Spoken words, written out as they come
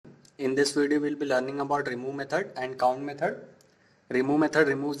In this video we'll be learning about remove method and count method. Remove method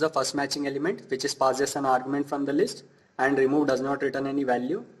removes the first matching element which is passes an argument from the list, and remove does not return any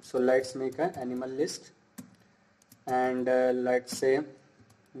value. So let's make an animal list, and let's say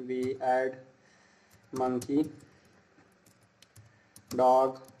we add monkey,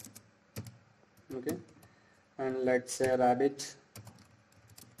 dog, okay, and let's say rabbit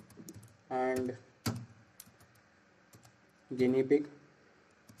and guinea pig.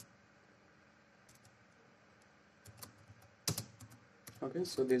 Okay,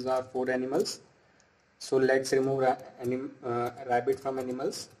 so these are 4 animals. So let's remove rabbit from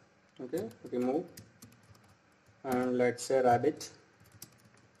animals. Okay, remove, and let's say rabbit.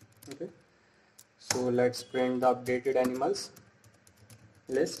 Okay, so let's print the updated animals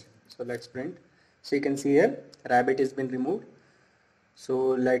list. So let's print. So you can see here rabbit has been removed. So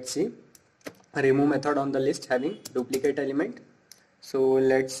let's see remove method on the list having duplicate element. So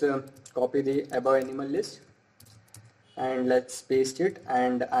let's copy the above animal list and let's paste it,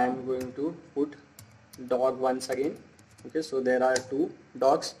 and I am going to put dog once again. Okay, so there are 2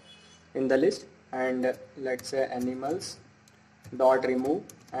 dogs in the list, and let's say animals dot remove,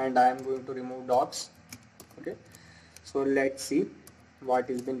 and I am going to remove dogs. Okay, so let's see what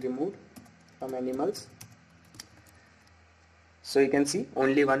is been removed from animals. So you can see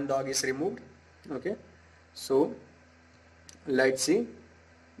only 1 dog is removed. Okay, so let's see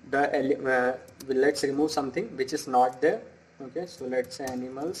let's remove something which is not there. Okay, so let's say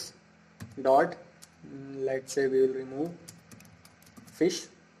animals dot, let's say we will remove fish.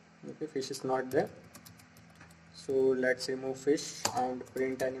 Okay, fish is not there, so let's remove fish and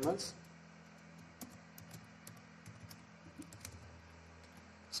print animals.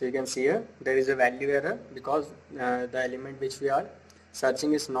 So you can see here there is a value error because the element which we are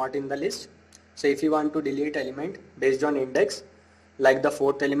searching is not in the list. So if you want to delete element based on index, like the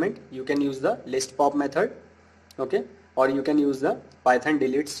 4th element, you can use the list pop method. Okay, or you can use the Python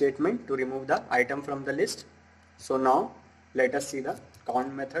delete statement to remove the item from the list. So now let us see the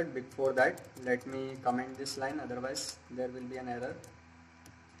count method. Before that, let me comment this line, otherwise there will be an error.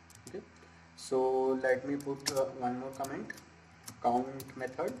 Okay, so let me put one more comment, count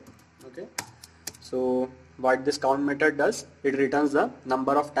method. Okay, so what this count method does, it returns the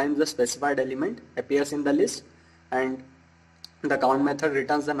number of times the specified element appears in the list, and the count method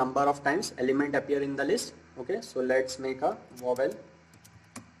returns the number of times element appear in the list. Okay, so let's make a vowel.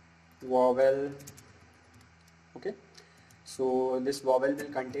 Okay, so this vowel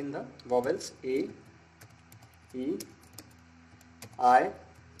will contain the vowels A, E, I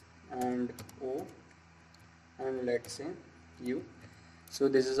and O, and let's say U. So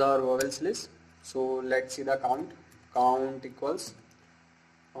this is our vowels list. So let's see the count equals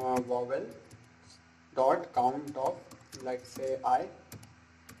vowel dot count of, let's say I.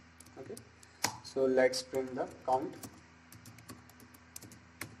 Okay, so let's print the count.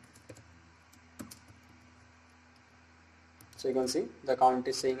 So you can see the count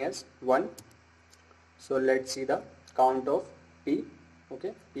is saying as 1. So let's see the count of P.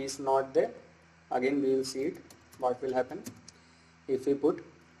 Okay, P is not there. Again we will see it, what will happen if we put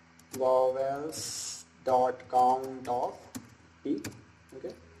vowels dot count of P.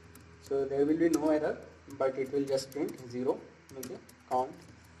 Okay, so there will be no error, but it will just print 0. Okay, count.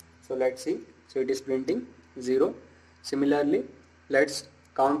 So let's see, so it is printing 0. Similarly, let's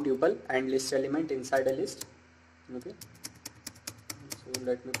count tuple and list element inside a list. Okay, so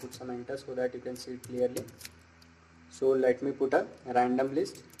let me put some enter so that you can see it clearly. So let me put a random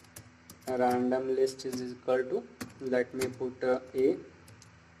list. A random list is equal to, let me put A,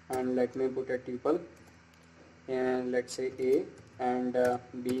 and let me put a tuple, and let's say A and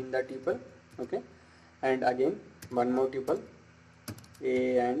B in the tuple. Okay, and again one more tuple,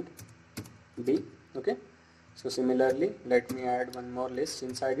 A and B. Okay, so similarly let me add one more list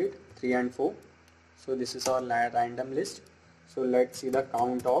inside it, 3 and 4. So this is our random list. So let's see the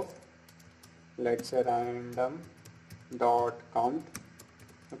count of, let's say random dot count.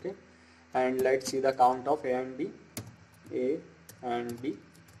 Okay, and let's see the count of A and B, A and B.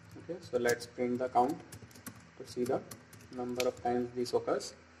 Okay, so let's print the count to see the number of times this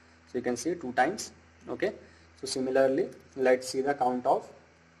occurs. So you can see 2 times. Okay, so similarly let's see the count of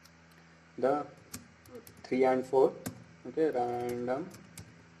the 3 and 4. Okay, random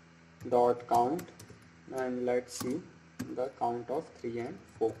dot count, and let's see the count of 3 and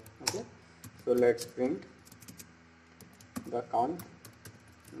 4. Okay, so let's print the count.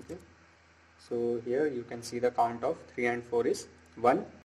 Okay, so here you can see the count of 3 and 4 is 1.